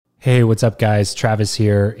Hey, what's up, guys? Travis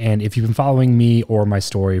here. And if you've been following me or my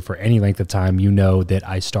story for any length of time, you know that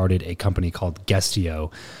I started a company called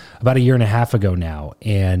Guestio about a year and a half ago now.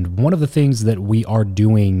 And one of the things that we are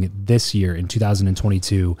doing this year in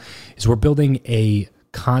 2022 is we're building a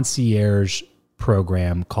concierge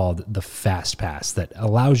program called the Fast Pass that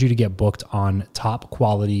allows you to get booked on top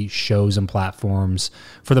quality shows and platforms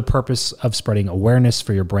for the purpose of spreading awareness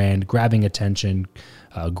for your brand, grabbing attention,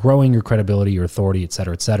 growing your credibility, your authority, et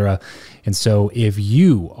cetera, et cetera. And so if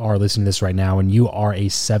you are listening to this right now and you are a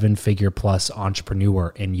 7-figure plus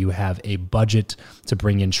entrepreneur and you have a budget to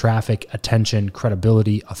bring in traffic, attention,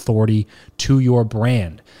 credibility, authority to your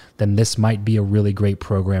brand, then this might be a really great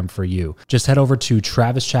program for you. Just head over to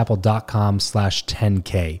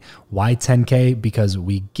travischappell.com/10K. Why 10K? Because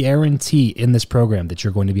we guarantee in this program that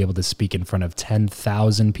you're going to be able to speak in front of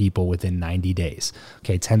 10,000 people within 90 days.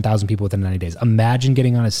 Okay, 10,000 people within 90 days. Imagine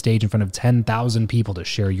getting on a stage in front of 10,000 people to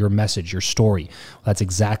share your message, your story. Well, that's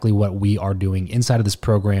exactly what we are doing inside of this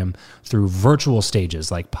program through virtual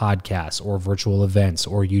stages like podcasts or virtual events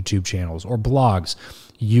or YouTube channels or blogs.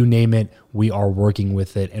 You name it, we are working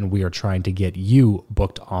with it, and we are trying to get you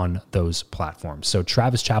booked on those platforms. So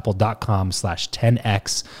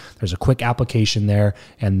travischappell.com/10X. There's a quick application there,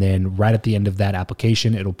 and then right at the end of that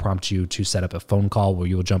application, it'll prompt you to set up a phone call where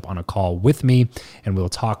you'll jump on a call with me, and we'll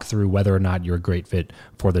talk through whether or not you're a great fit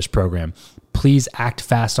for this program. Please act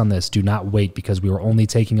fast on this. Do not wait, because we are only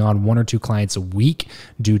taking on 1 or 2 clients a week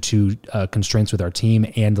due to constraints with our team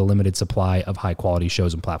and the limited supply of high quality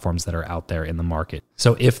shows and platforms that are out there in the market.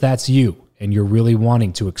 So if that's you and you're really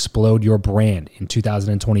wanting to explode your brand in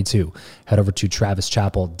 2022, head over to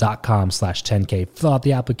travischappell.com/10K, fill out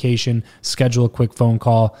the application, schedule a quick phone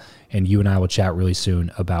call, and you and I will chat really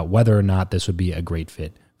soon about whether or not this would be a great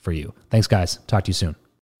fit for you. Thanks, guys. Talk to you soon.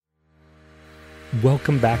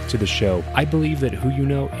 Welcome back to the show. I believe that who you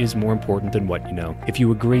know is more important than what you know. If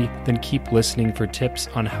you agree, then keep listening for tips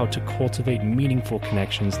on how to cultivate meaningful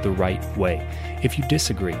connections the right way. If you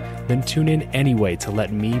disagree, then tune in anyway to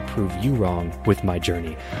let me prove you wrong with my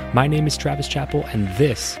journey. My name is Travis Chappell, and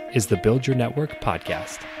this is the Build Your Network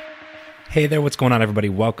podcast. Hey there, what's going on, everybody?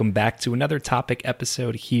 Welcome back to another topic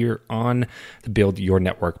episode here on the Build Your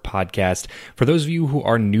Network podcast. For those of you who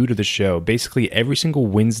are new to the show, basically every single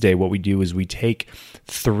Wednesday, what we do is we take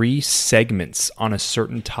 3 segments on a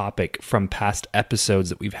certain topic from past episodes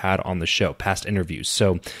that we've had on the show, past interviews.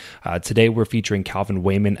 So today we're featuring Calvin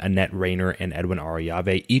Wayman, Annette Rayner, and Edwin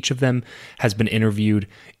Ariave. Each of them has been interviewed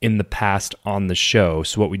in the past on the show.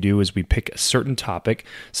 So what we do is we pick a certain topic.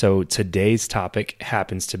 So today's topic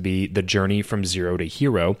happens to be the journey from zero to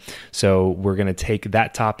hero. So we're going to take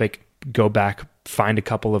that topic, go back, find a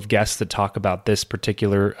couple of guests that talk about this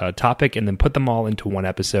particular topic, and then put them all into one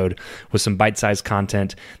episode with some bite-sized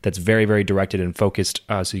content that's very, very directed and focused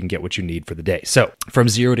so you can get what you need for the day. So from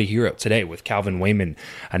zero to hero today with Calvin Wayman,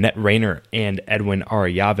 Annette Rayner, and Edwin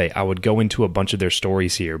Ariave. I would go into a bunch of their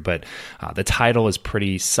stories here, but the title is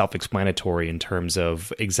pretty self-explanatory in terms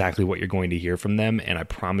of exactly what you're going to hear from them, and I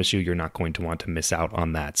promise you're not going to want to miss out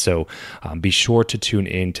on that. So be sure to tune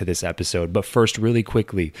in to this episode. But first, really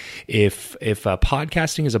quickly, if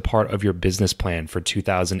podcasting is a part of your business plan for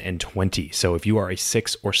 2020. So if you are a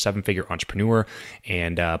 6 or 7-figure entrepreneur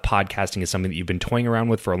and podcasting is something that you've been toying around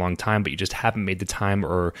with for a long time, but you just haven't made the time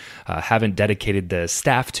or haven't dedicated the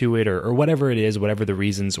staff to it or whatever it is, whatever the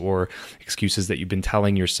reasons or excuses that you've been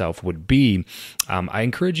telling yourself would be, I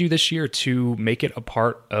encourage you this year to make it a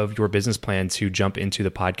part of your business plan to jump into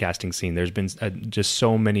the podcasting scene. There's been just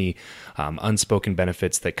so many unspoken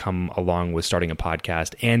benefits that come along with starting a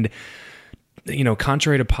podcast. And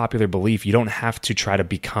contrary to popular belief, you don't have to try to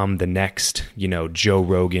become the next, Joe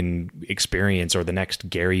Rogan experience or the next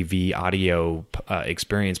Gary V audio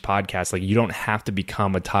experience podcast. Like, you don't have to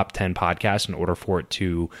become a top 10 podcast in order for it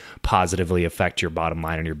to positively affect your bottom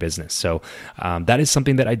line in your business. So that is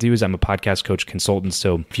something that I do. Is I'm a podcast coach consultant.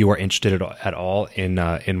 So if you are interested at all in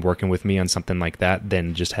working with me on something like that,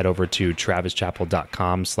 then just head over to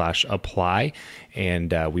travischappell.com/apply.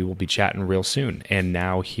 And we will be chatting real soon. And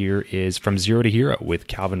now here is From Zero to Hero with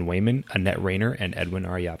Calvin Wayman, Annette Rayner, and Edwin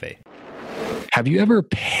Ariave. Have you ever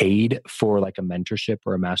paid for like a mentorship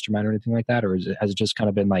or a mastermind or anything like that? Or has it just kind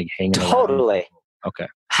of been like hanging around? Totally. Okay.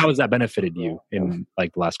 How has that benefited you in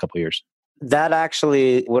like the last couple of years? That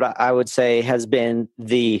actually, what I would say has been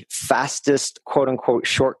the fastest quote unquote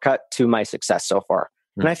shortcut to my success so far.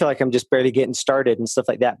 And I feel like I'm just barely getting started and stuff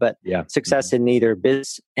like that. But success in either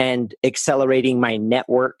business and accelerating my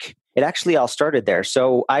network, it actually all started there.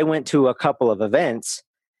 So I went to a couple of events,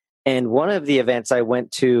 and one of the events I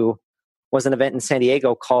went to was an event in San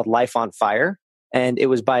Diego called Life on Fire. And it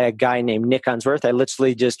was by a guy named Nick Unsworth. I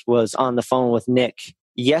literally just was on the phone with Nick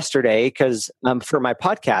yesterday for my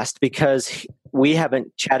podcast, because we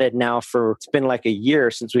haven't chatted now it's been like a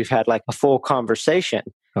year since we've had like a full conversation.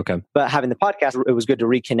 Okay. But having the podcast, it was good to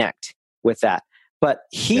reconnect with that. But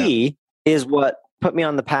he is what put me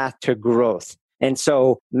on the path to growth. And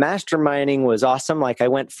so masterminding was awesome. Like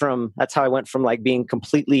that's how I went from like being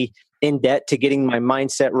completely in debt to getting my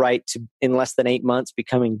mindset right to in less than 8 months,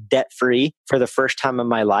 becoming debt free for the first time in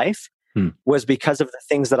my life. Was because of the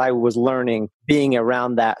things that I was learning being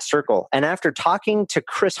around that circle. And after talking to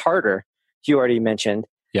Chris Harder, you already mentioned,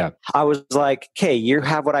 I was like, okay, you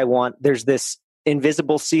have what I want. There's this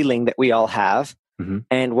invisible ceiling that we all have. Mm-hmm.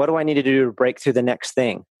 And what do I need to do to break through the next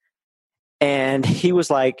thing? And he was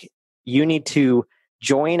like, you need to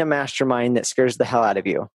join a mastermind that scares the hell out of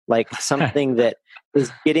you. Like something that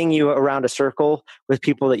is getting you around a circle with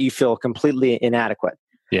people that you feel completely inadequate.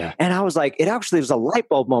 Yeah. And I was like, it actually was a light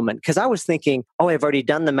bulb moment, because I was thinking, I've already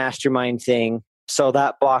done the mastermind thing, so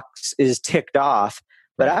that box is ticked off.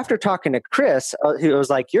 But after talking to Chris, he was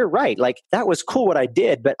like, you're right. Like that was cool what I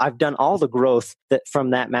did, but I've done all the growth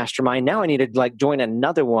from that mastermind. Now I need to like join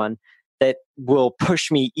another one that will push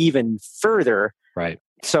me even further. Right.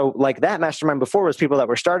 So like that mastermind before was people that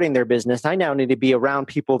were starting their business. I now need to be around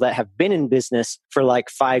people that have been in business for like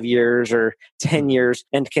 5 years or 10 years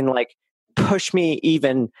and can like push me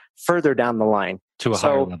even further down the line to a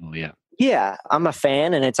higher level. Yeah, I'm a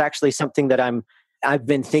fan, and it's actually something that I've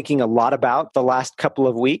been thinking a lot about the last couple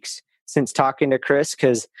of weeks since talking to Chris,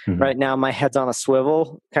 because right now my head's on a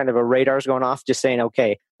swivel, kind of a radar's going off, just saying,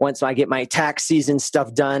 okay, once I get my tax season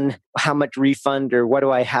stuff done, how much refund or what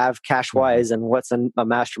do I have cash wise, and what's a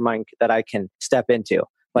mastermind that I can step into?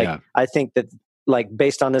 I think that like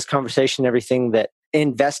based on this conversation, everything, that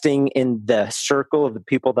investing in the circle of the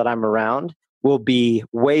people that I'm around will be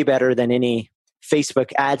way better than any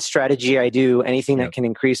Facebook ad strategy I do, anything that can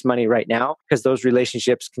increase money right now, because those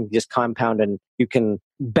relationships can just compound and you can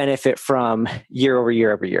benefit from year over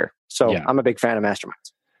year over year. So I'm a big fan of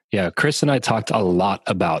masterminds. Yeah, Chris and I talked a lot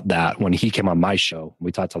about that when he came on my show.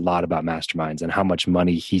 We talked a lot about masterminds and how much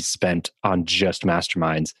money he spent on just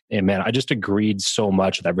masterminds. And man, I just agreed so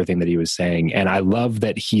much with everything that he was saying. And I love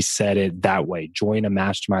that he said it that way. Join a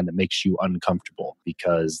mastermind that makes you uncomfortable,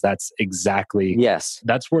 because that's exactly,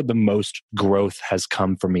 that's where the most growth has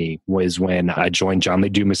come for me, was when I joined John Lee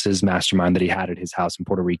Dumas's mastermind that he had at his house in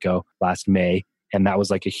Puerto Rico last May. And that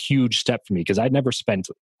was like a huge step for me, because I'd never spent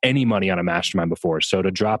any money on a mastermind before. So to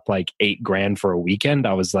drop like $8,000 for a weekend,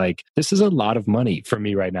 I was like, this is a lot of money for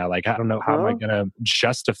me right now. Like, I don't know, how am I going to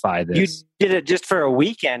justify this? You did it just for a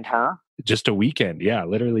weekend, huh? Just a weekend. Yeah.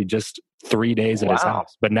 Literally just 3 days at his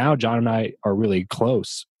house. But now John and I are really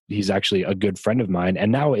close. He's actually a good friend of mine.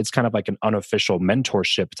 And now it's kind of like an unofficial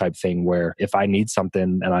mentorship type thing, where if I need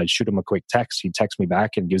something and I shoot him a quick text, he texts me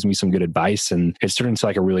back and gives me some good advice. And it's turned into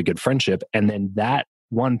like a really good friendship. And then that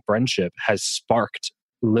one friendship has sparked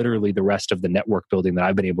literally the rest of the network building that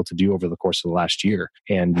I've been able to do over the course of the last year.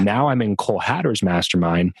 And now I'm in Cole Hatter's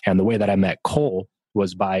mastermind. And the way that I met Cole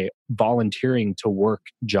was by volunteering to work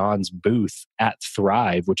John's booth at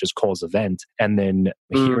Thrive, which is Cole's event, and then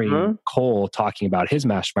hearing Cole talking about his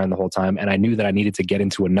mastermind the whole time. And I knew that I needed to get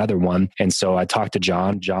into another one. And so I talked to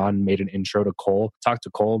John. John made an intro to Cole, talked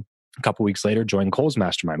to Cole. A couple weeks later, joined Cole's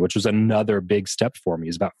mastermind, which was another big step for me.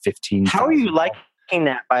 It's about 15. How are you liking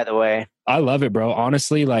that, by the way? I love it, bro.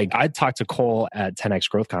 Honestly, like I talked to Cole at 10X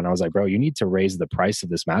GrowthCon. I was like, bro, you need to raise the price of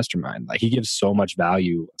this mastermind. Like he gives so much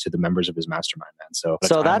value to the members of his mastermind, man.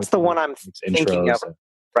 So that's the one I'm thinking of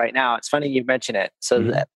right now. It's funny you mention it. So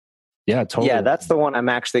totally. Yeah, that's the one I'm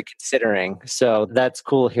actually considering. So that's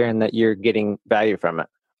cool hearing that you're getting value from it.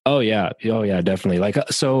 Oh yeah, definitely. Like,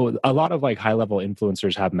 so a lot of like high level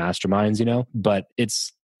influencers have masterminds, you know, but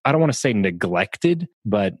it's, I don't want to say neglected,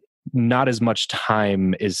 but not as much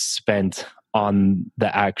time is spent on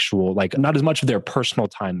the actual, like not as much of their personal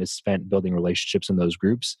time is spent building relationships in those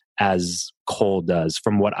groups as Cole does,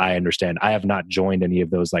 from what I understand. I have not joined any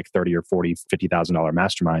of those like $30,000 or $40,000, $50,000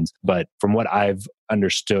 masterminds, but from what I've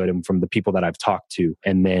understood and from the people that I've talked to,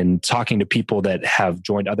 and then talking to people that have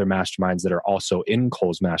joined other masterminds that are also in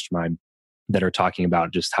Cole's mastermind, that are talking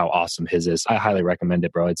about just how awesome his is. I highly recommend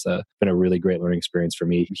it, bro. It's been a really great learning experience for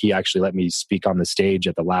me. He actually let me speak on the stage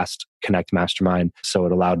at the last Connect Mastermind. So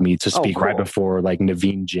it allowed me to speak right before like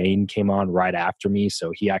Naveen Jain came on right after me.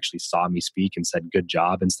 So he actually saw me speak and said, good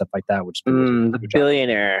job and stuff like that, which the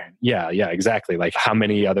billionaire. Yeah, exactly. Like how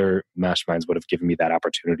many other masterminds would have given me that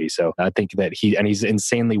opportunity? So I think that he's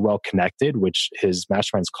insanely well connected, which his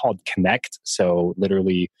mastermind is called Connect. So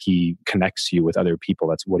literally he connects you with other people.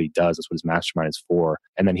 That's what he does. That's what his mastermind mastermind is for.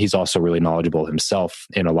 And then he's also really knowledgeable himself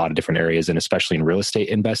in a lot of different areas, and especially in real estate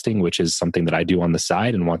investing, which is something that I do on the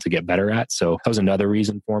side and want to get better at. So that was another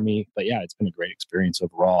reason for me. But yeah, it's been a great experience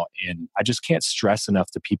overall. And I just can't stress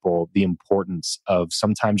enough to people the importance of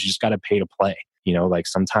sometimes you just got to pay to play. Like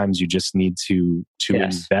sometimes you just need to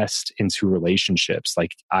invest into relationships.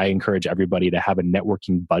 Like I encourage everybody to have a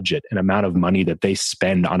networking budget, an amount of money that they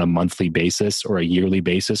spend on a monthly basis or a yearly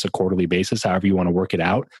basis, a quarterly basis, however you want to work it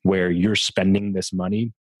out, where you're spending this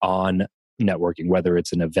money on networking, whether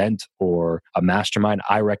it's an event or a mastermind.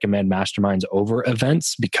 I recommend masterminds over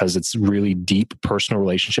events because it's really deep personal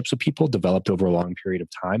relationships with people developed over a long period of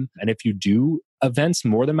time. And if you do events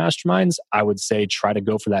more than masterminds, I would say try to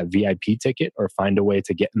go for that VIP ticket or find a way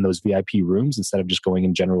to get in those VIP rooms instead of just going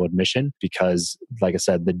in general admission. Because like I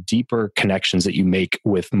said, the deeper connections that you make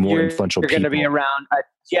with more influential people. You're going to be around,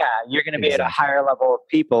 you're going to be at a higher level of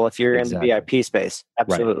people if you're in the VIP space.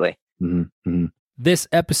 Absolutely. Right. Mm-hmm. Mm-hmm. This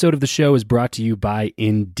episode of the show is brought to you by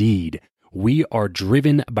Indeed. We are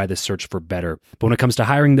driven by the search for better. But when it comes to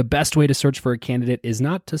hiring, the best way to search for a candidate is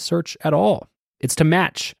not to search at all. It's to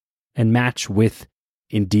match and match with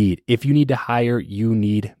Indeed. If you need to hire, you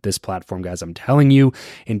need this platform, guys. I'm telling you,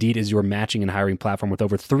 Indeed is your matching and hiring platform with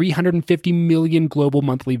over 350 million global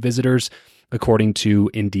monthly visitors, according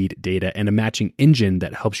to Indeed data, and a matching engine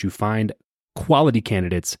that helps you find quality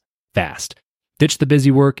candidates fast. Ditch the busy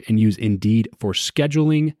work and use Indeed for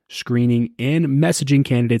scheduling, screening, and messaging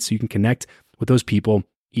candidates so you can connect with those people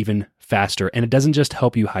even faster. And it doesn't just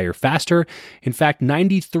help you hire faster. In fact,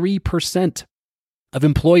 93% of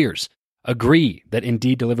employers agree that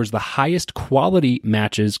Indeed delivers the highest quality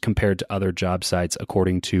matches compared to other job sites,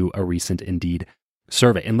 according to a recent Indeed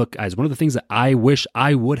survey. And look, guys, one of the things that I wish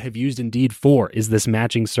I would have used Indeed for is this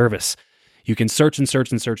matching service. You can search and search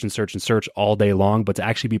and search and search and search all day long, but to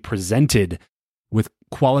actually be presented with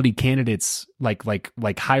quality candidates, like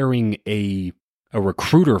hiring a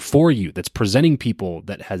recruiter for you that's presenting people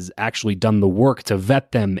that has actually done the work to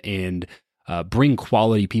vet them and bring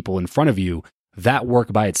quality people in front of you. That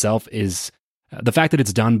work by itself is the fact that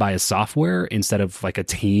it's done by a software instead of like a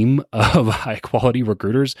team of high quality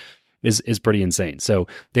recruiters is pretty insane. So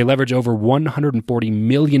they leverage over 140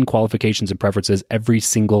 million qualifications and preferences every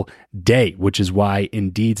single day, which is why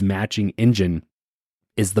Indeed's matching engine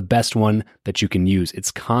is the best one that you can use.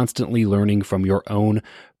 It's constantly learning from your own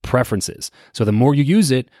preferences. So the more you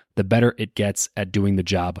use it, the better it gets at doing the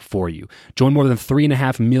job for you. Join more than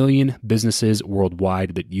 3.5 million businesses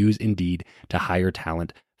worldwide that use Indeed to hire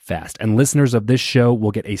talent fast. And listeners of this show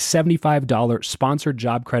will get a $75 sponsored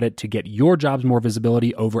job credit to get your jobs more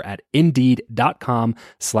visibility over at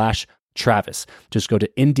Indeed.com/Travis. Just go to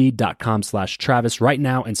Indeed.com/Travis right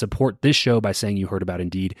now and support this show by saying you heard about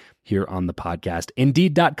Indeed here on the podcast.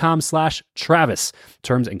 Indeed.com/Travis.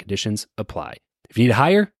 Terms and conditions apply. If you need to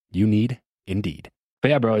hire, you need Indeed. But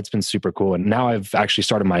yeah, bro, it's been super cool. And now I've actually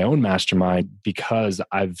started my own mastermind because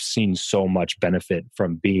I've seen so much benefit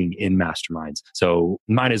from being in masterminds. So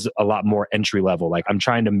mine is a lot more entry level. Like I'm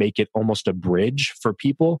trying to make it almost a bridge for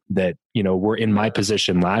people that, were in my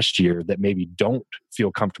position last year that maybe don't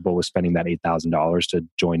feel comfortable with spending that $8,000 to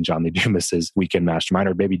join John Lee Dumas's weekend mastermind,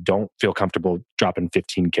 or maybe don't feel comfortable dropping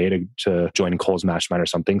 $15K to join Cole's mastermind or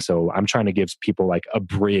something. So I'm trying to give people like a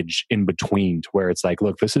bridge in between to where it's like,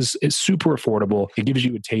 look, this is super affordable. It gives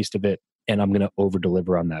you a taste of it, and I'm going to over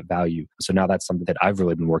deliver on that value. So now that's something that I've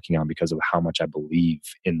really been working on because of how much I believe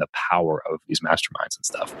in the power of these masterminds and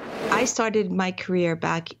stuff. I started my career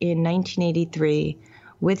back in 1983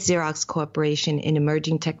 with Xerox Corporation in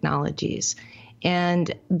emerging technologies.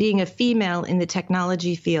 And being a female in the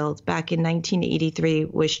technology field back in 1983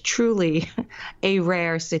 was truly a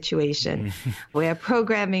rare situation where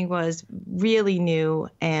programming was really new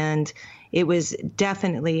and it was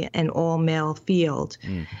definitely an all-male field.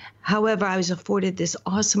 However, I was afforded this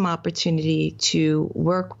awesome opportunity to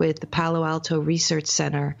work with the Palo Alto Research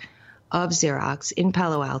Center of Xerox in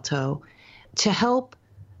Palo Alto to help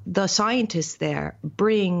the scientists there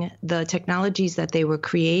bring the technologies that they were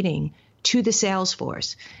creating to the sales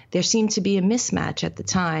force. There seemed to be a mismatch at the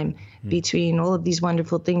time between all of these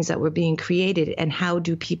wonderful things that were being created and how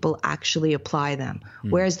do people actually apply them?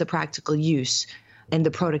 Where's the practical use and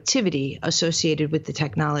the productivity associated with the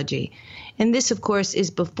technology? And this, of course, is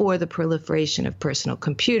before the proliferation of personal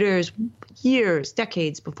computers,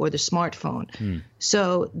 decades before the smartphone.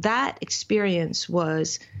 So that experience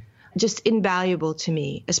was just invaluable to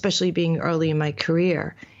me, especially being early in my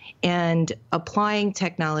career. And applying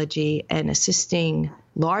technology and assisting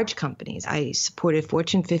large companies. I supported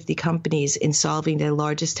Fortune 50 companies in solving their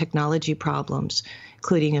largest technology problems,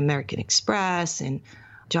 including American Express and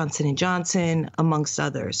Johnson & Johnson, amongst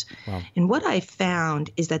others. Wow. And what I found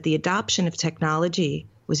is that the adoption of technology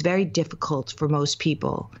was very difficult for most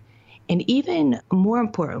people. And even more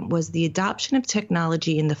important was the adoption of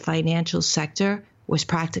technology in the financial sector was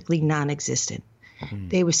practically non-existent.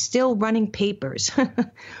 They were still running papers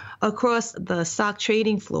across the stock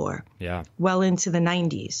trading floor well into the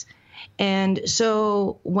 90s. And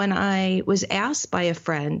so when I was asked by a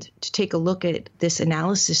friend to take a look at this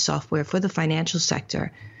analysis software for the financial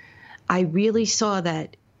sector, I really saw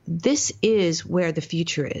that this is where the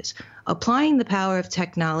future is. Applying the power of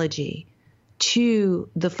technology to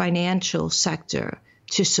the financial sector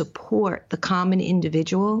to support the common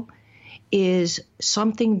individual is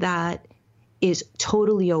something that is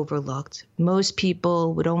totally overlooked. Most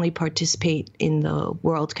people would only participate in the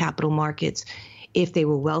world capital markets if they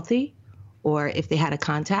were wealthy or if they had a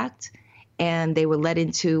contact and they were led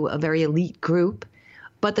into a very elite group.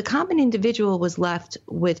 But the common individual was left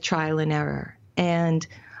with trial and error. And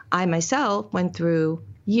I myself went through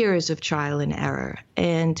years of trial and error.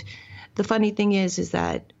 And the funny thing is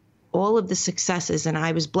that all of the successes, and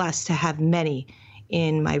I was blessed to have many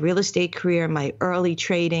in my real estate career, my early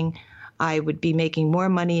trading, I would be making more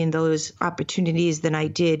money in those opportunities than I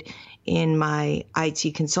did in my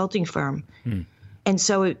IT consulting firm. And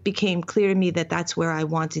so it became clear to me that that's where I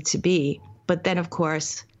wanted to be. But then, of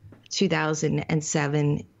course,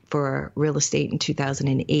 2007 for real estate and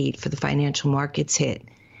 2008 for the financial markets hit.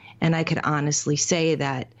 And I could honestly say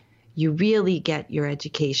that you really get your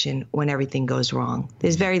education when everything goes wrong.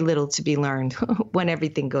 There's very little to be learned when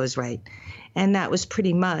everything goes right. And that was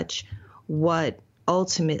pretty much what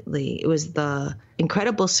ultimately, it was the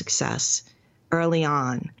incredible success early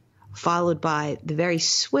on, followed by the very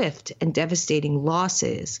swift and devastating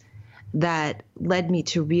losses that led me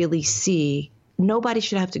to really see nobody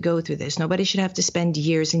should have to go through this. Nobody should have to spend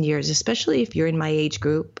years and years, especially if you're in my age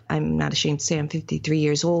group. I'm not ashamed to say I'm 53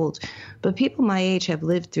 years old, but people my age have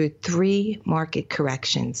lived through 3 market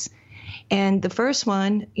corrections. And the first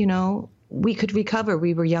one, we could recover.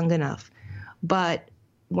 We were young enough. But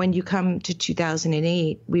when you come to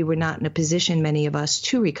 2008, we were not in a position, many of us,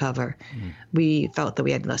 to recover. We felt that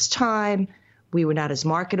we had less time. We were not as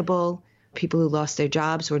marketable. People who lost their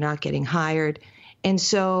jobs were not getting hired. And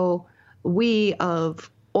so we, of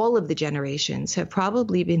all of the generations, have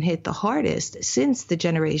probably been hit the hardest since the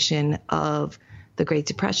generation of the Great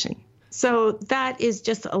Depression. So that is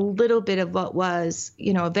just a little bit of what was,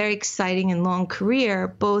 a very exciting and long career,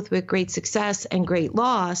 both with great success and great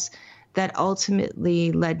loss, that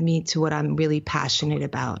ultimately led me to what I'm really passionate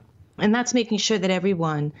about. And that's making sure that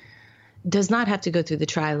everyone does not have to go through the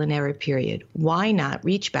trial and error period. Why not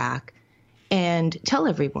reach back and tell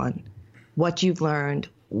everyone what you've learned,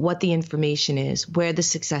 what the information is, where the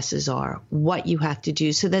successes are, what you have to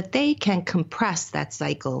do so that they can compress that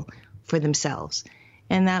cycle for themselves.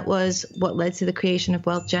 And that was what led to the creation of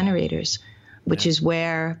Wealth Generators, which is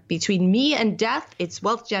where between me and death, it's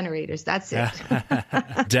Wealth Generators. That's it.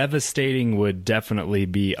 Devastating would definitely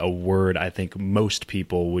be a word I think most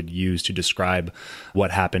people would use to describe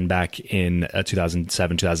what happened back in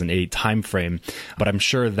 2007, 2008 timeframe. But I'm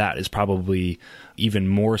sure that is probably even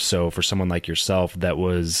more so for someone like yourself that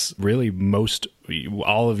was really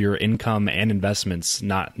all of your income and investments.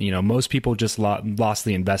 Not, most people just lost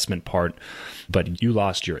the investment part, but you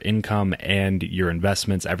lost your income and your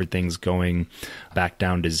investments. Everything's going back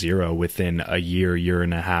down to zero within a year, year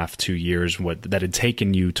and a half, 2 years, that had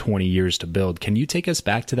taken you 20 years to build. Can you take us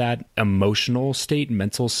back to that emotional state,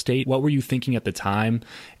 mental state? What were you thinking at the time,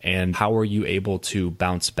 and how were you able to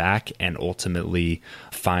bounce back and ultimately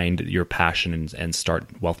find your passion and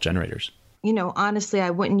start Wealth Generators? Honestly, I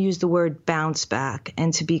wouldn't use the word bounce back.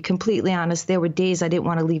 And to be completely honest, there were days I didn't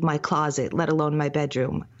want to leave my closet, let alone my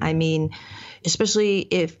bedroom. I mean, especially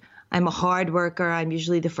if I'm a hard worker, I'm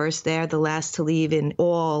usually the first there, the last to leave in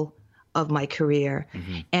all of my career.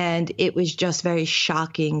 And it was just very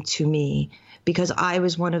shocking to me because I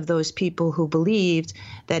was one of those people who believed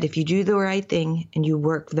that if you do the right thing and you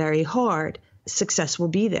work very hard, success will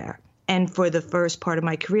be there. And for the first part of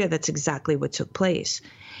my career, that's exactly what took place.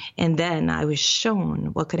 And then I was shown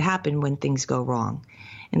what could happen when things go wrong.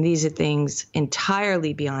 And these are things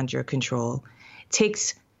entirely beyond your control.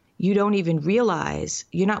 You don't even realize,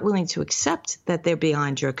 you're not willing to accept that they're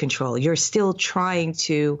beyond your control. You're still trying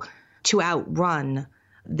to outrun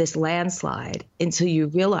this landslide until you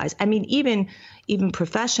realize. I mean, even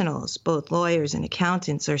professionals, both lawyers and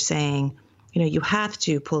accountants, are saying, you have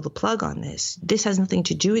to pull the plug on this. This has nothing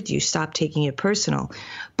to do with you. Stop taking it personal.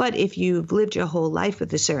 But if you've lived your whole life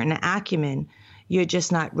with a certain acumen, you're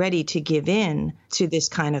just not ready to give in to this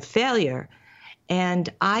kind of failure. And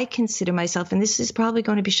I consider myself, and this is probably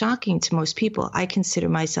going to be shocking to most people, I consider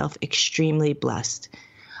myself extremely blessed.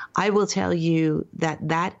 I will tell you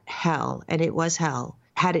that hell, and it was hell,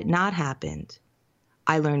 had it not happened,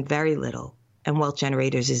 I learned very little, and Wealth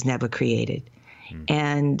Generators is never created.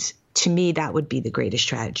 And to me, that would be the greatest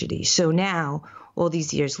tragedy. So now, all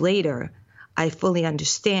these years later, I fully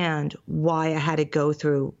understand why I had to go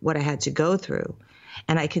through what I had to go through.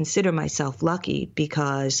 And I consider myself lucky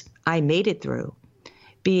because I made it through.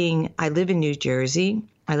 I live in New Jersey,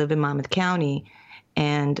 I live in Monmouth County,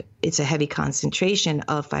 and it's a heavy concentration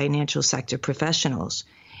of financial sector professionals.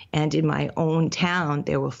 And in my own town,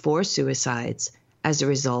 there were 4 suicides as a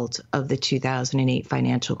result of the 2008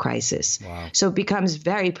 financial crisis. Wow. So it becomes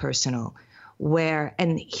very personal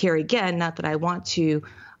and here again, not that I want to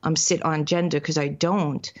sit on gender because I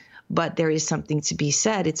don't, but there is something to be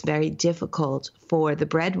said. It's very difficult for the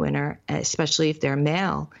breadwinner, especially if they're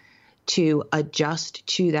male, to adjust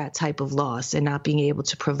to that type of loss and not being able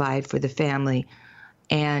to provide for the family,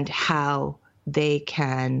 and how they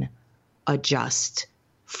can adjust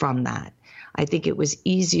from that. I think it was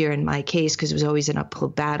easier in my case because it was always an uphill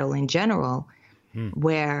battle in general,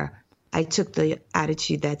 where I took the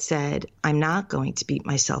attitude that said, I'm not going to beat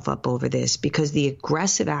myself up over this because the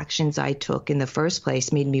aggressive actions I took in the first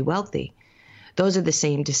place made me wealthy. Those are the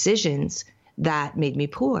same decisions that made me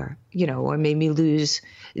poor, or made me lose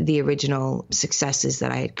the original successes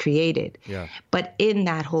that I had created. Yeah. But in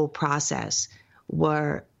that whole process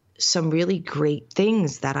were some really great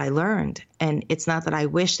things that I learned. And it's not that I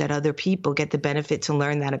wish that other people get the benefit to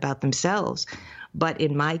learn that about themselves. But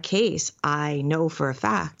in my case, I know for a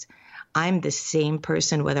fact I'm the same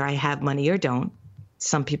person whether I have money or don't.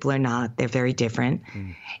 Some people are not. They're very different.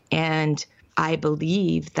 And I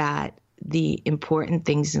believe that the important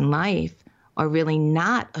things in life are really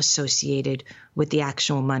not associated with the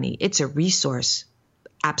actual money. It's a resource,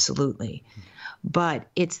 absolutely. But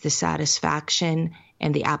it's the satisfaction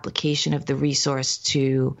and the application of the resource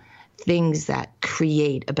to things that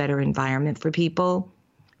create a better environment for people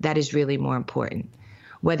that is really more important.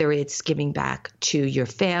 Whether it's giving back to your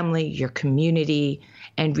family, your community,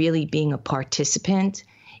 and really being a participant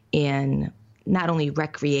in not only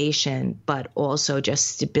recreation, but also just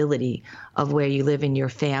stability of where you live in your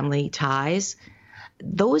family ties.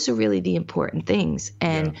 Those are really the important things.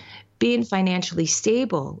 And being financially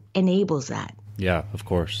stable enables that. Yeah, of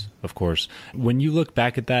course. Of course. When you look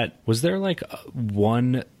back at that, was there like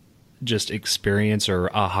one just experience or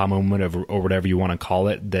aha moment or whatever you want to call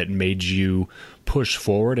it that made you push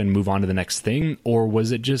forward and move on to the next thing? Or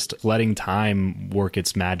was it just letting time work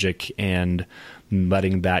its magic and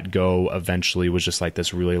letting that go eventually was just like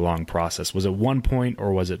this really long process? Was it one point,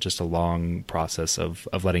 or was it just a long process of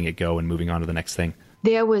letting it go and moving on to the next thing?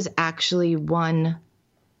 There was actually one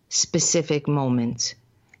specific moment,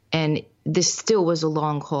 and this still was a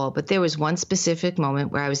long haul, but there was one specific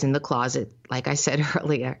moment where I was in the closet, like I said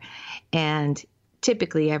earlier. And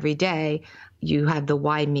typically every day you have the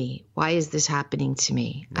why me? Why is this happening to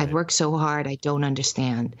me? Right. I've worked so hard, I don't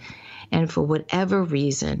understand. And for whatever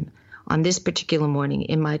reason, on this particular morning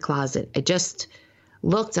in my closet, I just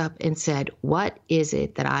looked up and said, what is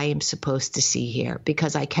it that I am supposed to see here?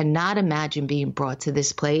 Because I cannot imagine being brought to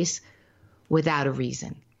this place without a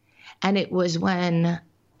reason. And it was when,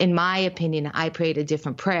 in my opinion, I prayed a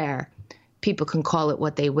different prayer. People can call it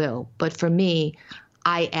what they will. But for me,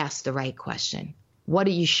 I asked the right question. What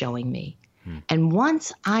are you showing me? And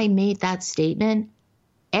once I made that statement,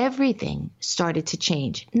 everything started to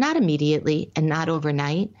change. Not immediately and not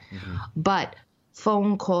overnight, but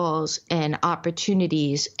phone calls and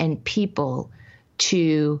opportunities and people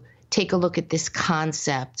to take a look at this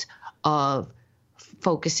concept of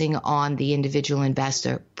focusing on the individual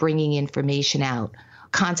investor, bringing information out,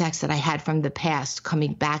 contacts that I had from the past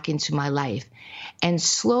coming back into my life. And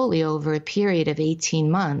slowly over a period of 18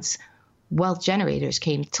 months, Wealth Generators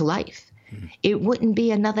came to life. It wouldn't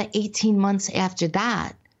be another 18 months after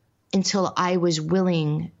that until I was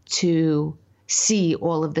willing to see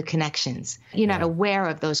all of the connections. You're not aware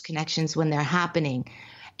of those connections when they're happening.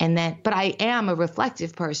 But I am a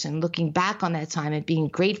reflective person looking back on that time and being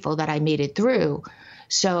grateful that I made it through.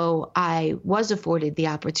 So I was afforded the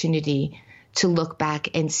opportunity to look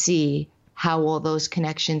back and see how all those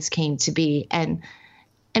connections came to be and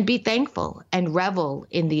be thankful and revel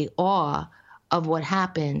in the awe of what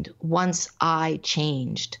happened once I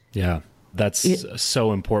changed. Yeah, that's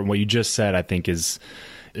so important. What you just said, I think, is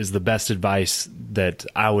the best advice that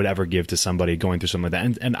I would ever give to somebody going through something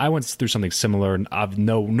like that. And I went through something similar, and I've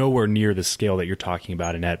nowhere near the scale that you're talking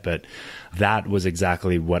about, Annette, but that was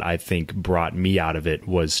exactly what I think brought me out of it,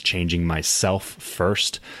 was changing myself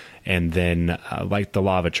first And then like the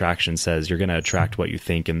law of attraction says, you're going to attract what you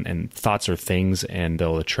think, and thoughts are things, and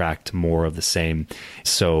they'll attract more of the same.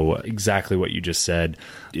 So exactly what you just said.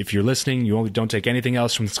 If you're listening, you don't take anything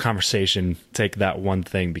else from this conversation. Take that one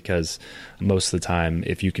thing, because most of the time,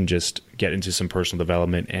 if you can just get into some personal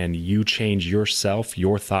development and you change yourself,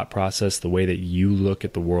 your thought process, the way that you look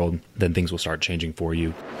at the world, then things will start changing for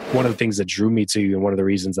you. One of the things that drew me to you, and one of the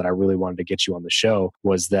reasons that I really wanted to get you on the show,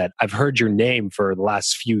 was that I've heard your name for the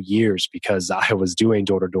last few years because I was doing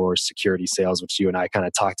door-to-door security sales, which you and I kind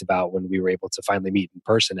of talked about when we were able to finally meet in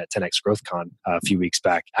person at 10X GrowthCon a few weeks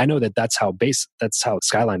back. I know that that's how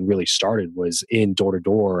Skyline really started, was in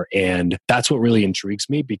door-to-door. And that's what really intrigues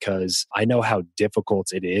me, because I know how difficult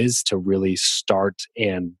it is to really start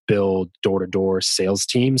and build door-to-door sales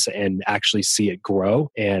teams and actually see it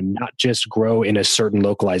grow, and not just grow in a certain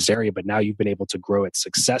localized area, but now you've been able to grow it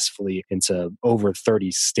successfully into over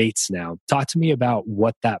 30 states now. Talk to me about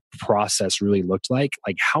what that process really looked like.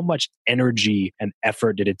 Like, how much energy and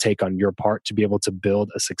effort did it take on your part to be able to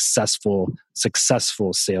build a successful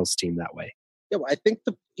sales team that way? Yeah, well, I think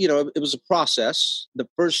it was a process. The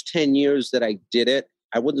first 10 years that I did it,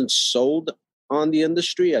 I wasn't sold on the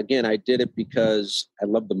industry. Again, I did it because I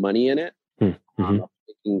love the money in it. I'm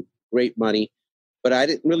making great money, but I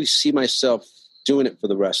didn't really see myself doing it for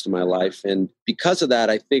the rest of my life. And because of that,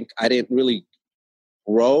 I think I didn't really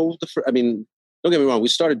grow. Don't get me wrong. We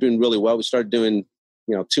started doing really well. We started doing,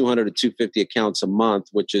 200 to 250 accounts a month,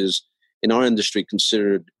 which is in our industry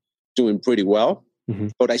considered doing pretty well.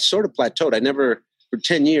 But I sort of plateaued. For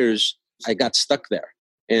 10 years, I got stuck there.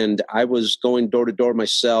 And I was going door to door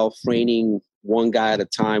myself, training one guy at a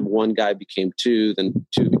time. One guy became 2, then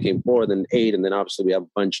 2 became 4, then 8. And then obviously we have a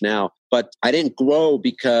bunch now. But I didn't grow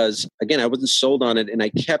because, again, I wasn't sold on it. And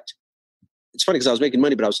it's funny because I was making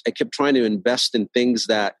money, but I kept trying to invest in things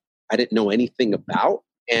that I didn't know anything about.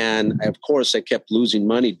 And of course, I kept losing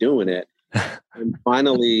money doing it. And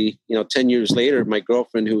finally, 10 years later, my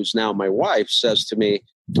girlfriend, who's now my wife, says to me,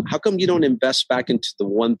 how come you don't invest back into the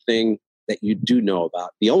one thing that you do know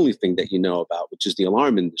about, the only thing that you know about, which is the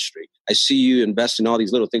alarm industry? I see you invest in all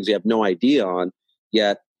these little things you have no idea on,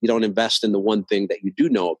 yet you don't invest in the one thing that you do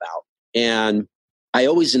know about. And I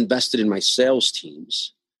always invested in my sales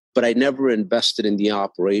teams, but I never invested in the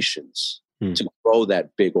operations to grow that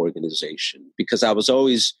big organization, because I was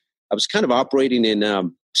kind of operating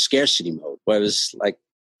in scarcity mode, where it was like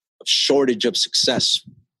a shortage of success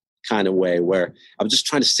kind of way, where I was just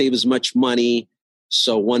trying to save as much money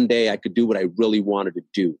so one day I could do what I really wanted to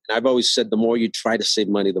do. And I've always said, the more you try to save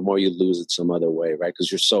money, the more you lose it some other way, right?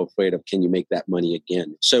 Because you're so afraid of, can you make that money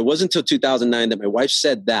again? So it wasn't until 2009 that my wife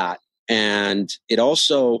said that. And it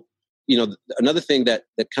also, another thing that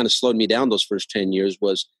kind of slowed me down those first 10 years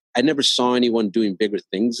was I never saw anyone doing bigger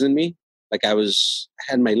things than me. Like I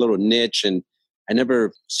had my little niche, and I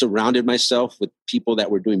never surrounded myself with people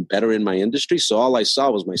that were doing better in my industry. So all I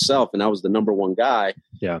saw was myself, and I was the number one guy.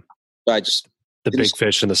 Yeah. So I just... The big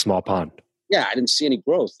fish in the small pond. Yeah, I didn't see any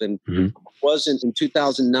growth. And it wasn't in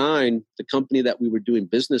 2009, the company that we were doing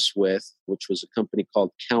business with, which was a company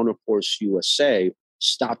called Counterforce USA,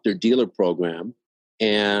 stopped their dealer program.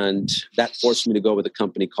 And that forced me to go with a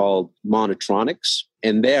company called Monotronics.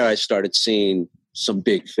 And there I started seeing some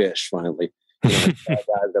big fish finally. I saw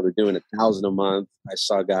guys that were doing 1,000 a month. I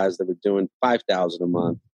saw guys that were doing 5,000 a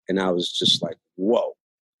month. And I was just like, whoa.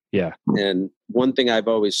 Yeah. And one thing I've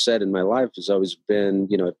always said in my life has always been,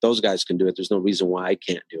 if those guys can do it, there's no reason why I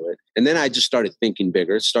can't do it. And then I just started thinking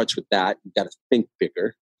bigger. It starts with that. You got to think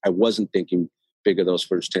bigger. I wasn't thinking bigger those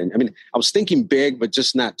first 10. I was thinking big, but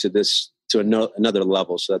just not to another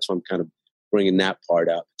level. So that's why I'm kind of bringing that part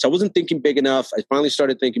up. So I wasn't thinking big enough. I finally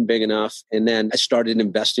started thinking big enough. And then I started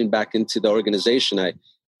investing back into the organization.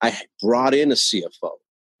 I brought in a CFO.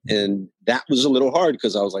 And that was a little hard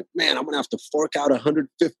because I was like, man, I'm going to have to fork out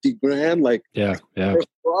 $150,000. Like, yeah.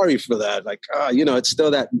 Sorry for that. Like, it's still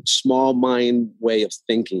that small mind way of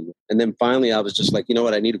thinking. And then finally I was just like, you know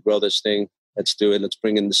what? I need to grow this thing. Let's do it. Let's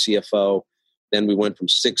bring in the CFO. Then we went from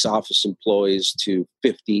 6 office employees to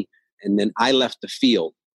 50. And then I left the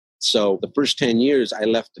field. So the first 10 years I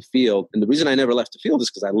left the field. And the reason I never left the field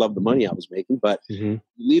is because I love the money I was making. But you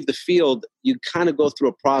leave the field, you kind of go through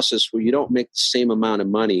a process where you don't make the same amount of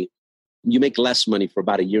money. You make less money for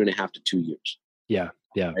about 1.5 to 2 years. Yeah.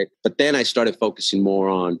 Right? But then I started focusing more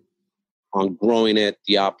on growing it,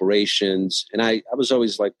 the operations. And I was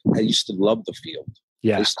always like, I used to love the field.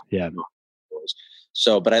 Yeah.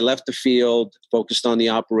 So, but I left the field, focused on the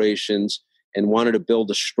operations, and wanted to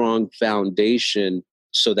build a strong foundation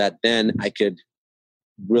so that then I could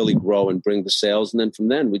really grow and bring the sales. And then from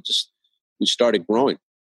then we started growing.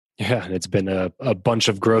 Yeah, and it's been a bunch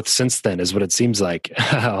of growth since then, is what it seems like.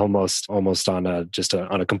 almost on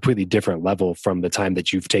a completely different level from the time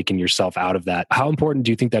that you've taken yourself out of that. How important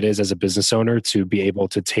do you think that is as a business owner to be able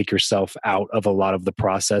to take yourself out of a lot of the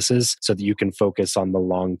processes so that you can focus on the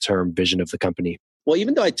long-term vision of the company? Well,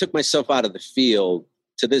 even though I took myself out of the field,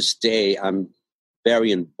 to this day, I'm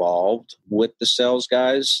very involved with the sales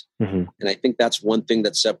guys. Mm-hmm. And I think that's one thing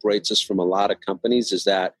that separates us from a lot of companies is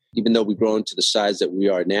that even though we've grown to the size that we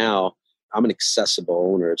are now, I'm an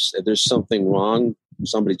accessible owner. If there's something wrong,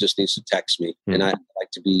 somebody just needs to text me. Mm-hmm. And I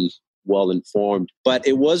like to be well informed. But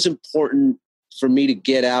it was important for me to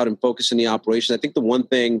get out and focus on the operation. I think the one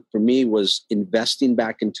thing for me was investing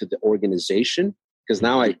back into the organization, because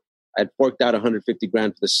now I'd forked out $150,000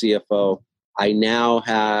 for the CFO. I now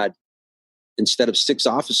had, instead of 6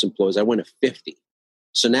 office employees, I went to 50.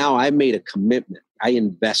 So now I made a commitment. I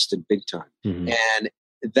invested big time. Mm-hmm. And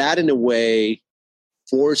that in a way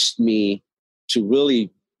forced me to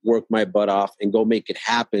really work my butt off and go make it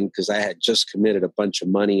happen, because I had just committed a bunch of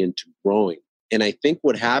money into growing. And I think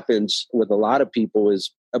what happens with a lot of people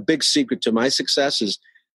is a big secret to my success is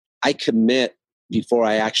I commit before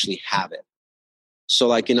I actually have it. So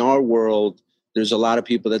like in our world, there's a lot of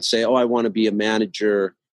people that say, oh, I want to be a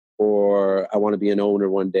manager or I want to be an owner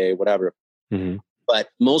one day, whatever. Mm-hmm. But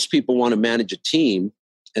most people want to manage a team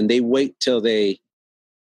and they wait till they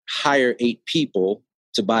hire 8 people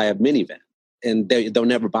to buy a minivan, and they'll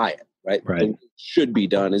never buy it, right? What should be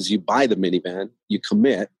done is you buy the minivan, you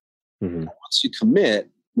commit. Mm-hmm. Once you commit,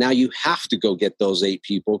 now you have to go get those 8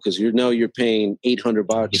 people because you're paying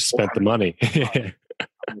 $800. You spent the money.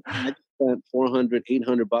 I spent $400,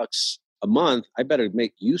 $800 a month. I better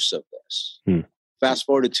make use of this. Fast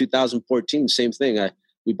forward to 2014, same thing.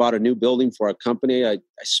 We bought a new building for our company. I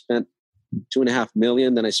spent $2.5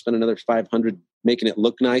 million. Then I spent another $500 making it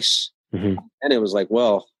look nice. Mm-hmm. And it was like,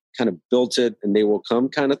 well, kind of built it and they will come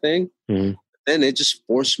kind of thing. Mm-hmm. Then it just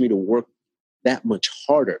forced me to work that much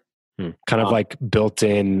harder. Kind of like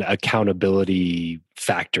built-in accountability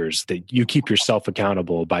factors that you keep yourself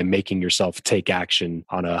accountable by making yourself take action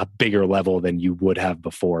on a bigger level than you would have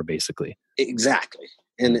before, basically. Exactly.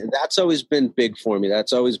 And that's always been big for me.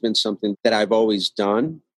 That's always been something that I've always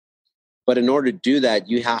done. But in order to do that,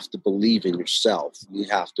 you have to believe in yourself. You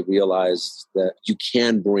have to realize that you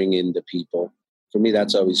can bring in the people. For me,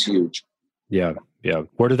 that's always huge. Yeah.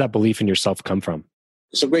 Where did that belief in yourself come from?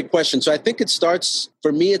 It's a great question. So I think it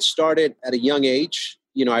started at a young age.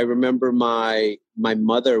 You know, I remember my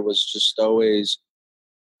mother was just always,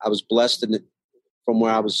 I was blessed from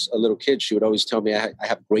where I was a little kid. She would always tell me, I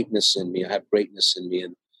have greatness in me. I have greatness in me.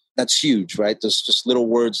 And that's huge, right? There's just little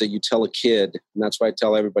words that you tell a kid. And that's why I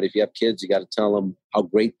tell everybody, if you have kids, you got to tell them how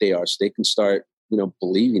great they are so they can start,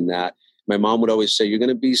 believing that. My mom would always say, you're going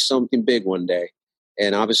to be something big one day.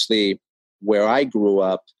 And obviously where I grew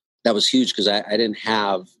up, that was huge because I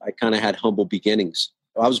kind of had humble beginnings.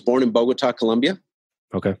 I was born in Bogota, Colombia.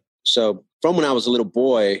 Okay. So from when I was a little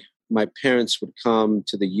boy, my parents would come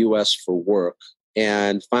to the U.S. for work.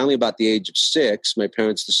 And finally, about the age of 6, my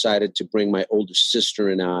parents decided to bring my older sister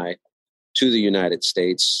and I to the United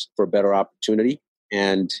States for a better opportunity.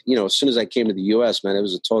 And, as soon as I came to the U.S., man, it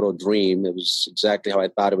was a total dream. It was exactly how I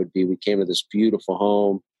thought it would be. We came to this beautiful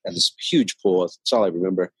home and this huge pool. That's all I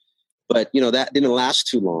remember. But, that didn't last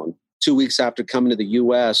too long. 2 weeks after coming to the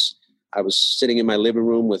U.S., I was sitting in my living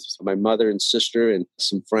room with my mother and sister and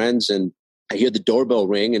some friends, and I hear the doorbell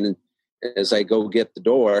ring. And as I go get the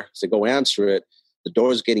door, as I go answer it, the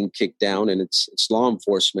door is getting kicked down, and it's law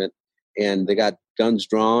enforcement. And they got guns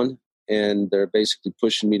drawn, and they're basically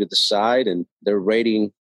pushing me to the side, and they're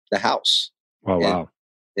raiding the house. Oh, wow.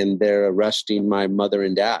 And they're arresting my mother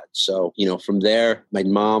and dad. So, from there, my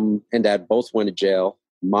mom and dad both went to jail.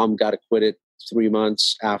 Mom got acquitted 3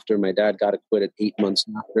 months after. My dad got acquitted 8 months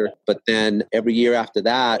after. But then every year after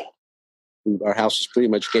that, our house was pretty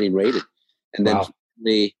much getting raided. And then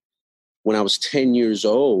when I was 10 years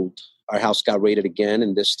old, our house got raided again.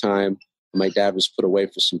 And this time my dad was put away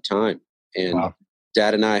for some time. And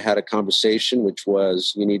Dad and I had a conversation, which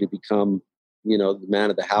was, you need to become, the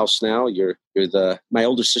man of the house now. My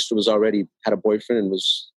older sister had a boyfriend and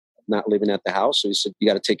was not living at the house. So he said, you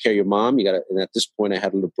got to take care of your mom. And at this point I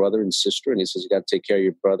had a little brother and sister. And he says, you got to take care of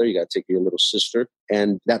your brother. You got to take care of your little sister.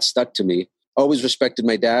 And that stuck to me. Always respected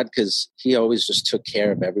my dad because he always just took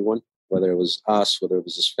care of everyone, whether it was us, whether it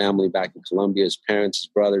was his family back in Colombia, his parents, his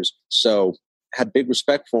brothers. So I had big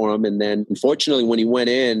respect for him. And then unfortunately, when he went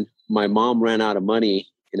in, my mom ran out of money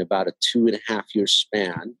in about a 2.5-year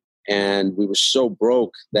span. And we were so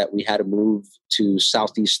broke that we had to move to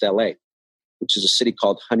Southeast LA, which is a city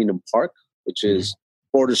called Huntington Park, which is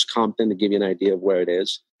borders Compton, to give you an idea of where it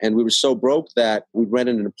is. And we were so broke that we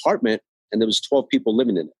rented an apartment and there was 12 people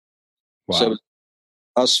living in it. Wow. So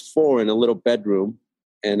us 4 in a little bedroom,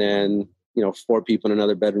 and then, 4 people in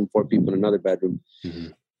another bedroom, 4 people in another bedroom. Mm-hmm.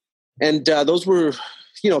 And those were,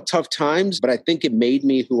 tough times, but I think it made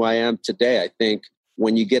me who I am today. I think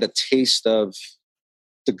when you get a taste of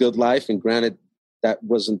the good life, and granted, that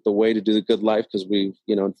wasn't the way to do the good life because we,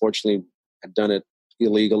 unfortunately had done it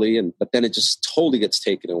illegally. But then it just totally gets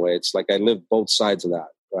taken away. It's like I lived both sides of that,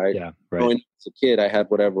 right? Yeah, right. As a kid, I had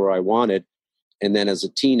whatever I wanted. And then as a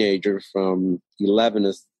teenager from 11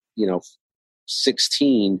 to,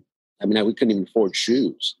 16, we couldn't even afford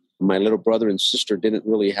shoes. My little brother and sister didn't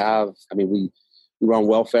really have, we were on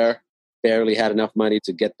welfare, barely had enough money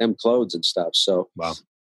to get them clothes and stuff. So wow.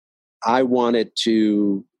 I wanted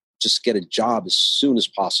to just get a job as soon as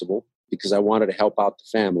possible because I wanted to help out the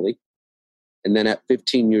family. And then at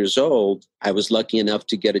 15 years old, I was lucky enough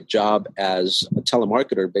to get a job as a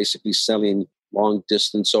telemarketer, basically selling long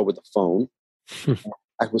distance over the phone.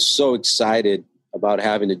 I was so excited about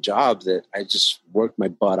having a job that I just worked my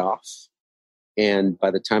butt off. And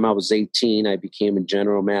by the time I was 18, I became a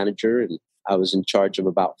general manager and I was in charge of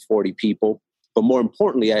about 40 people. But more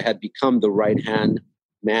importantly, I had become the right-hand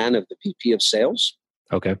man of the VP of sales.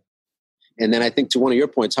 Okay. And then I think to one of your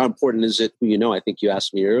points, how important is it who you know? I think you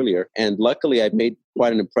asked me earlier. And luckily, I made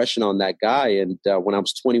quite an impression on that guy. And when I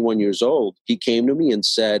was 21 years old, he came to me and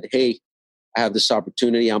said, hey, I have this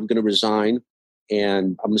opportunity. I'm going to resign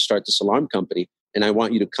and I'm going to start this alarm company. And I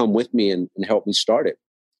want you to come with me and help me start it.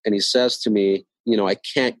 And he says to me, I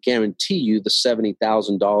can't guarantee you the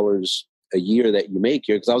 $70,000 a year that you make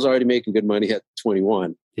here because I was already making good money at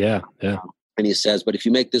 21. Yeah, yeah. And he says, but if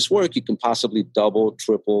you make this work, you can possibly double,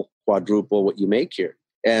 triple, quadruple what you make here.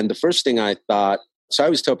 And the first thing I thought, so I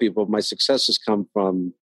always tell people my successes come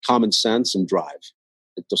from common sense and drive.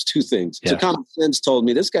 Those two things. Yeah. So common sense told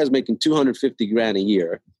me this guy's making $250,000 a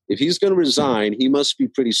year. If he's going to resign, he must be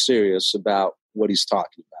pretty serious about what he's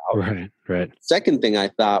talking about. Right. Second thing I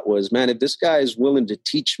thought was, man, if this guy is willing to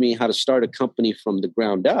teach me how to start a company from the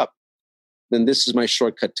ground up, then this is my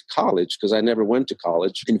shortcut to college because I never went to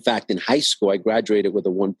college. In fact, in high school, I graduated with a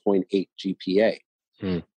 1.8 GPA.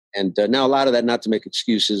 And now a lot of that, not to make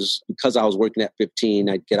excuses, because I was working at 15,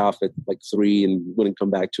 I'd get off at like 3 and wouldn't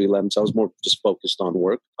come back to 11. So I was more just focused on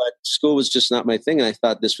work. But school was just not my thing. And I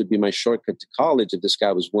thought this would be my shortcut to college if this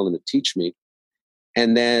guy was willing to teach me.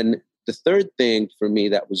 And then the third thing for me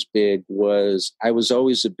that was big was I was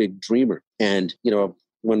always a big dreamer. And,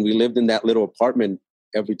 when we lived in that little apartment,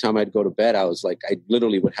 every time I'd go to bed, I was like, I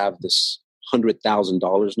literally would have this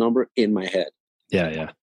 $100,000 number in my head.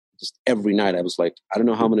 Yeah. Just every night I was like, I don't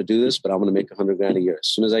know how I'm going to do this, but I'm going to make $100,000 a year. As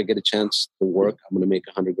soon as I get a chance to work, I'm going to make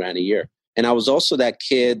 $100,000 a year. And I was also that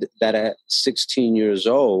kid that at 16 years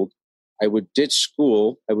old, I would ditch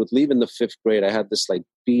school. I would leave in the 5th grade. I had this like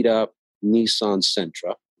beat up Nissan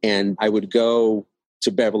Sentra and I would go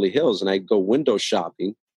to Beverly Hills and I'd go window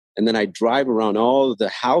shopping. And then I'd drive around all of the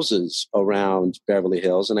houses around Beverly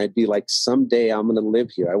Hills and I'd be like, someday I'm going to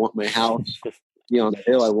live here. I want my house on the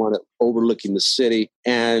hill. I want it overlooking the city.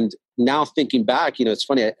 And now thinking back, it's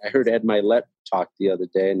funny. I heard Ed Milet talk the other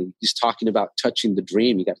day and he's talking about touching the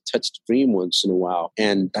dream. You got to touch the dream once in a while.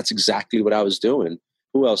 And that's exactly what I was doing.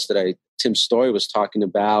 Who else Tim Story was talking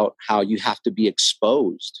about how you have to be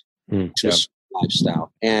exposed to a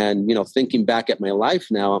lifestyle. And, thinking back at my life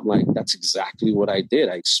now, I'm like, that's exactly what I did.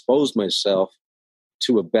 I exposed myself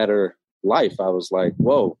to a better life. I was like,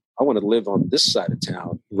 whoa, I want to live on this side of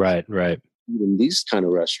town. Right. In these kind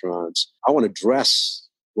of restaurants, I want to dress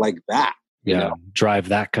like that. Drive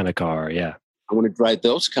that kind of car. Yeah. I want to drive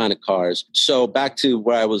those kind of cars. So back to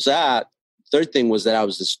where I was at, third thing was that I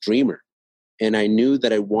was this dreamer. And I knew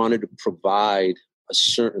that I wanted to provide a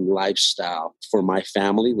certain lifestyle for my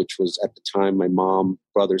family, which was at the time my mom,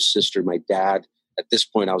 brother, sister, my dad. At this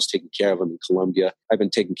point, I was taking care of him in Colombia. I've been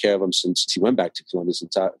taking care of him since he went back to Colombia,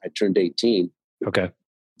 since I turned 18. Okay.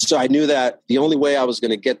 So I knew that the only way I was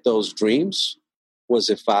going to get those dreams was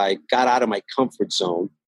if I got out of my comfort zone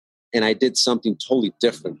and I did something totally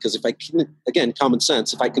different. Because if again, common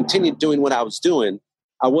sense, if I continued doing what I was doing,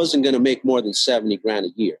 I wasn't going to make more than $70,000 a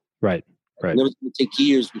year. Right. And it was going to take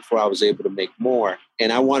years before I was able to make more.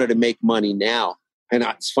 And I wanted to make money now. And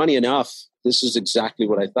it's funny enough, this is exactly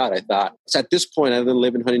what I thought. I thought, so at this point, I didn't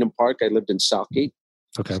live in Huntington Park. I lived in Southgate.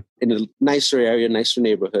 Okay. In a nicer area, nicer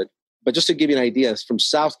neighborhood. But just to give you an idea, from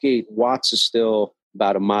Southgate, Watts is still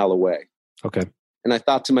about a mile away. Okay. And I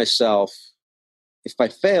thought to myself, if I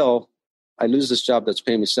fail, I lose this job that's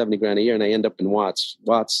paying me $70,000 a year and I end up in Watts.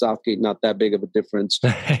 Watts, Southgate, not that big of a difference.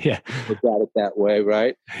 Yeah. Look at it that way,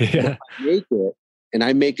 right? Yeah. If I make it, and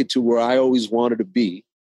I make it to where I always wanted to be,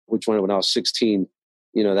 which one when I was 16,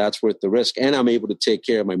 that's worth the risk. And I'm able to take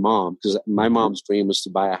care of my mom, because my mom's dream was to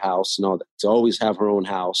buy a house and all that, to always have her own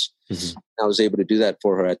house. Mm-hmm. I was able to do that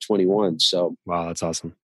for her at 21. So wow, that's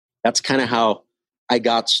awesome. That's kind of how I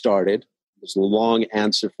got started. There's a long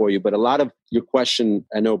answer for you, but a lot of your question,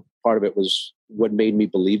 I know part of it was what made me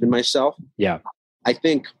believe in myself. Yeah. I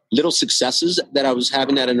think little successes that I was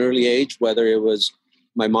having at an early age, whether it was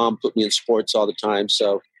my mom put me in sports all the time,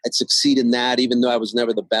 so I'd succeed in that, even though I was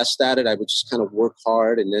never the best at it. I would just kind of work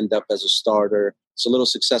hard and end up as a starter. So little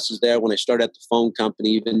successes there. When I started at the phone company,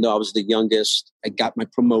 even though I was the youngest, I got my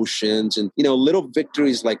promotions and, little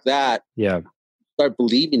victories like that. Yeah. Start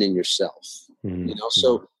believing in yourself,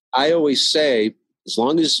 So I always say, as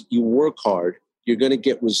long as you work hard, you're going to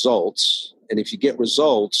get results. And if you get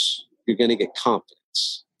results, you're going to get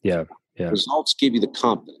confidence. Yeah. Yeah. Results give you the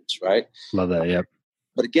confidence, right? Love that. Yeah.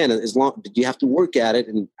 But again, you have to work at it.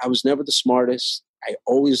 And I was never the smartest. I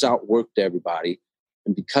always outworked everybody.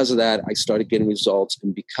 And because of that, I started getting results.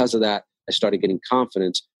 And because of that, I started getting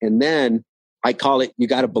confidence. And then I call it, you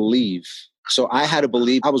got to believe. So I had to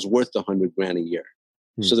believe I was worth $100,000 a year.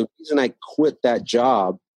 So the reason I quit that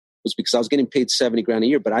job was because I was getting paid $70,000 a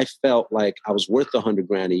year, but I felt like I was worth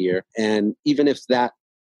 $100,000 a year. And even if that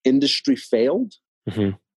industry failed,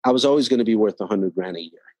 I was always going to be worth $100,000 a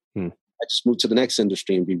year. I just moved to the next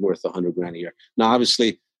industry and be worth $100,000 a year. Now,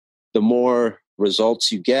 obviously, the more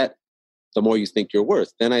results you get, the more you think you're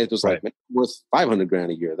worth. Then I was like, man, I'm worth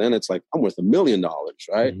 $500,000 a year. Then it's like, I'm worth $1 million,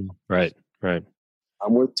 right? Right.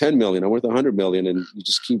 I'm worth 10 million. I'm worth 100 million. And you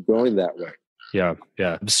just keep growing that way. Yeah.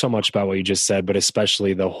 Yeah. So much about what you just said, but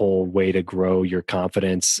especially the whole way to grow your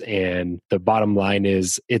confidence. And the bottom line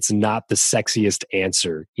is, it's not the sexiest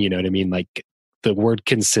answer. You know what I mean? Like, the word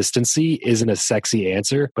consistency isn't a sexy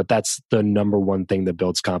answer, but that's the number one thing that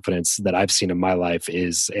builds confidence that I've seen in my life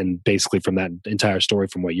and basically from that entire story,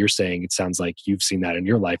 from what you're saying, it sounds like you've seen that in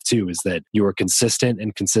your life too, is that you were consistent.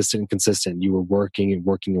 You were working and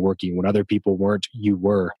working and working. When other people weren't, you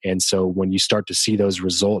were. And so when you start to see those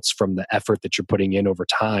results from the effort that you're putting in over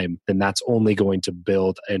time, then that's only going to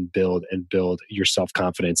build and build and build your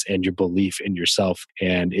self-confidence and your belief in yourself.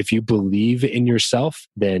 And if you believe in yourself,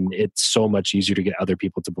 then it's so much easier to get other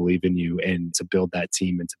people to believe in you and to build that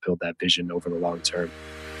team and to build that vision over the long term.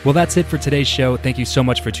 Well, that's it for today's show. Thank you so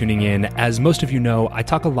much for tuning in. As most of you know, I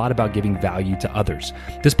talk a lot about giving value to others.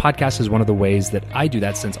 This podcast is one of the ways that I do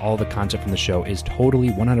that, since all the content from the show is totally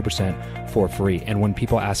 100% for free. And when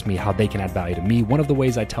people ask me how they can add value to me, one of the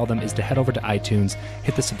ways I tell them is to head over to iTunes,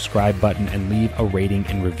 hit the subscribe button, and leave a rating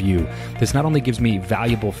and review. This not only gives me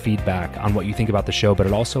valuable feedback on what you think about the show, but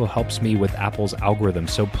it also helps me with Apple's algorithm.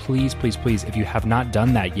 So please, please, please, if you have not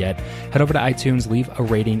done that yet, head over to iTunes, leave a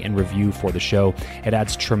rating and review for the show. It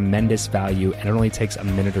adds tremendous value, and it only takes a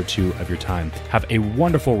minute or two of your time. Have a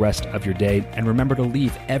wonderful rest of your day, and remember to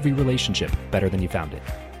leave every relationship better than you found it.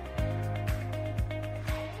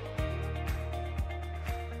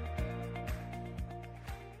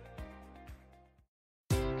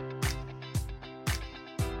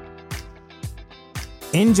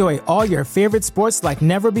 Enjoy all your favorite sports like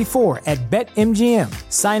never before at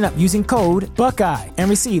BetMGM. Sign up using code Buckeye and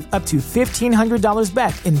receive up to $1,500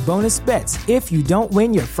 back in bonus bets if you don't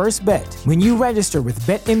win your first bet. When you register with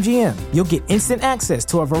BetMGM, you'll get instant access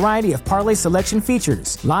to a variety of parlay selection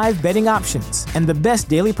features, live betting options, and the best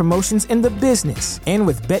daily promotions in the business. And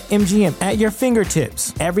with BetMGM at your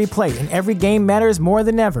fingertips, every play and every game matters more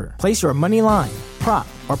than ever. Place your money line, prop,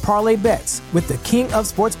 or parlay bets with the king of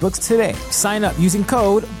sportsbooks today. Sign up using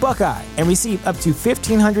code Buckeye and receive up to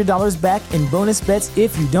 $1,500 back in bonus bets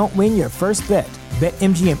if you don't win your first bet.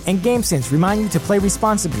 BetMGM and GameSense remind you to play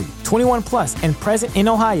responsibly. 21 plus and present in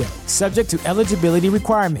Ohio, subject to eligibility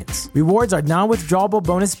requirements. Rewards are non-withdrawable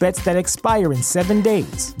bonus bets that expire in 7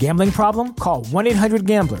 days. Gambling problem? Call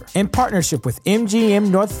 1-800-GAMBLER. In partnership with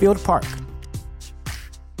MGM Northfield Park.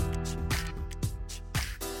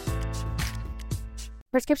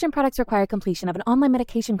 Prescription products require completion of an online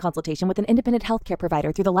medication consultation with an independent healthcare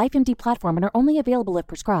provider through the LifeMD platform and are only available if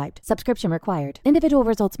prescribed. Subscription required. Individual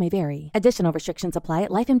results may vary. Additional restrictions apply at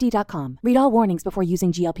lifemd.com. Read all warnings before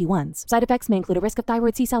using GLP-1s. Side effects may include a risk of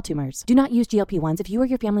thyroid C-cell tumors. Do not use GLP-1s if you or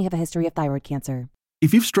your family have a history of thyroid cancer.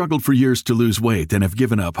 If you've struggled for years to lose weight and have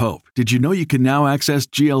given up hope, did you know you can now access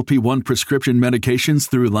GLP-1 prescription medications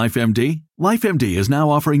through LifeMD? LifeMD is now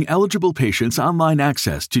offering eligible patients online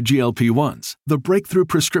access to GLP-1s, the breakthrough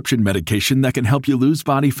prescription medication that can help you lose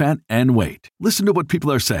body fat and weight. Listen to what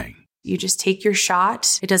people are saying. You just take your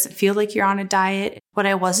shot. It doesn't feel like you're on a diet. What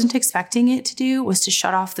I wasn't expecting it to do was to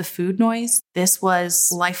shut off the food noise. This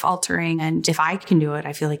was life-altering, and if I can do it,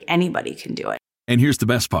 I feel like anybody can do it. And here's the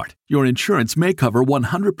best part. Your insurance may cover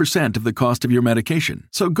 100% of the cost of your medication.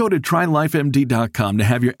 So go to TryLifeMD.com to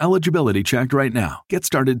have your eligibility checked right now. Get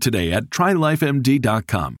started today at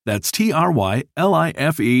TryLifeMD.com. That's TryLifeMD.com.